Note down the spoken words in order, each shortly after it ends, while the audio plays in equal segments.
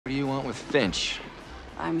with Finch?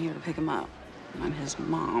 I'm here to pick him up. I'm his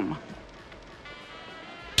mom.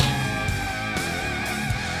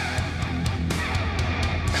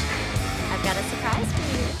 I've got a surprise for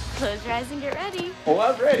you. Close your eyes and get ready. Oh,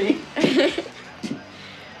 I'm ready.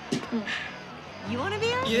 You want a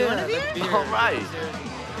beer? Yeah, you want a beer? All right.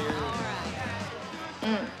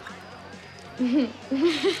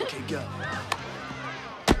 Okay, go.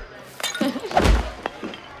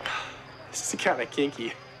 This is kind of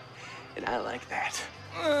kinky, and I like that.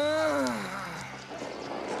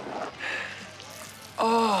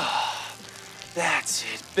 Oh, that's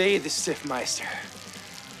it. Bathe the Stifmeister.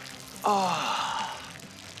 Oh,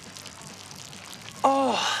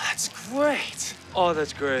 that's great. Oh,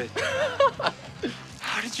 that's great.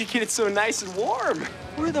 How did you get it so nice and warm?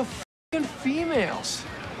 We're the f***ing females.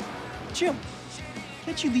 Jim,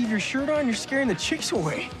 can't you leave your shirt on? You're scaring the chicks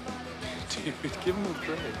away. Dude, give him a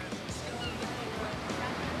break.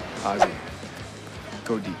 Ozzy,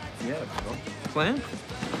 go deep. Yeah, bro. Plan?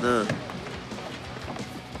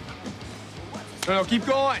 No, keep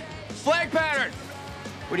going. Flag pattern.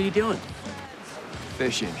 What are you doing?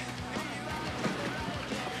 Fishing.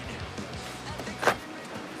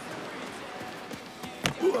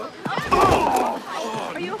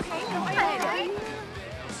 Are you okay?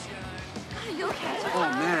 Are you okay? Oh,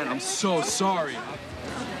 man, I'm so sorry.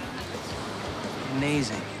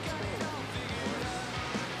 Amazing.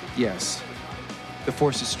 Yes, the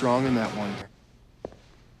force is strong in that one.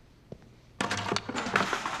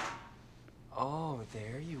 Oh,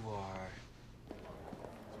 there you are.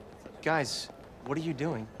 Guys, what are you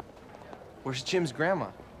doing? Where's Jim's grandma?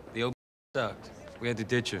 The old sucked. We had to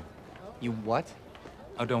ditch her. You what?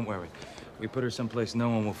 Oh, don't worry. We put her someplace no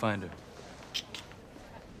one will find her.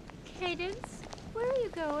 Cadence, where are you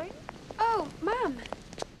going? Oh, Mom.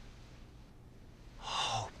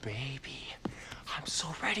 Oh, baby. I'm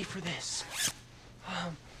so ready for this.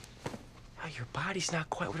 Your body's not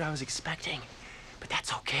quite what I was expecting, but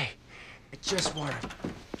that's okay. I just want to...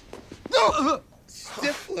 No!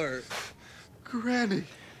 Stifler. Granny.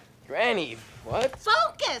 Granny, what?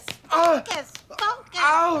 Focus! Focus! Focus!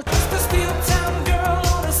 Ouch!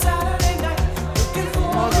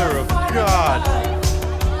 Mother of God.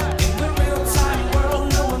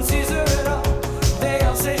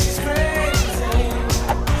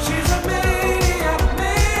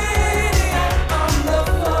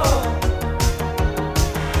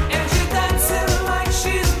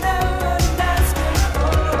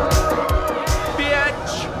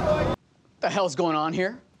 What the hell's going on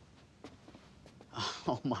here?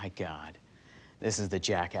 Oh my God, this is the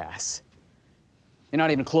jackass. You're not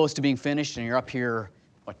even close to being finished and you're up here,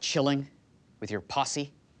 what, chilling with your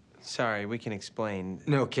posse? Sorry, we can explain.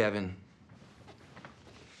 No, Kevin.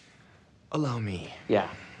 Allow me. Yeah,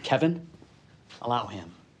 Kevin, allow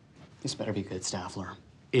him. This better be good, Stifler.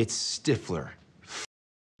 It's Stifler.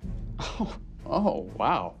 Oh,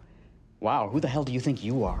 wow. Wow, who the hell do you think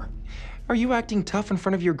you are? Are you acting tough in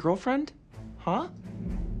front of your girlfriend? Huh?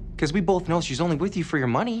 Because we both know she's only with you for your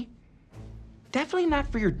money. Definitely not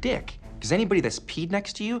for your dick. Because anybody that's peed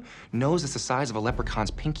next to you knows it's the size of a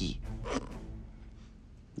leprechaun's pinky.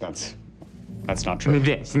 That's not true.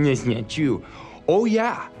 That's not true. Oh,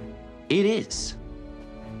 yeah, it is.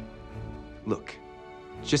 Look,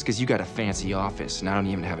 just because you got a fancy office and I don't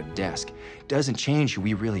even have a desk doesn't change who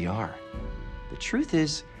we really are. The truth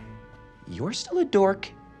is, you're still a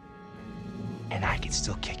dork, and I can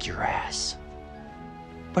still kick your ass.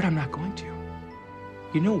 But I'm not going to.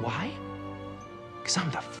 You know why? Because I'm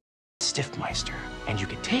the Stifmeister, and you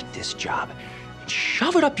can take this job and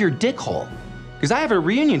shove it up your dick hole. Because I have a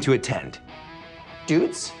reunion to attend.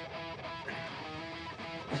 Dudes?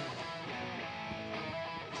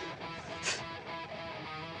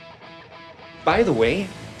 By the way,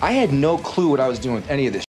 I had no clue what I was doing with any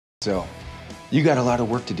of this so you got a lot of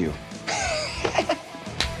work to do.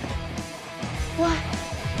 What?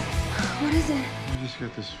 What is it? I just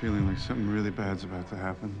got this feeling like something really bad's about to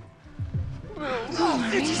happen.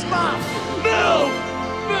 Oh, it's his mom! Mel!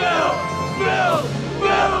 Mel! Mel!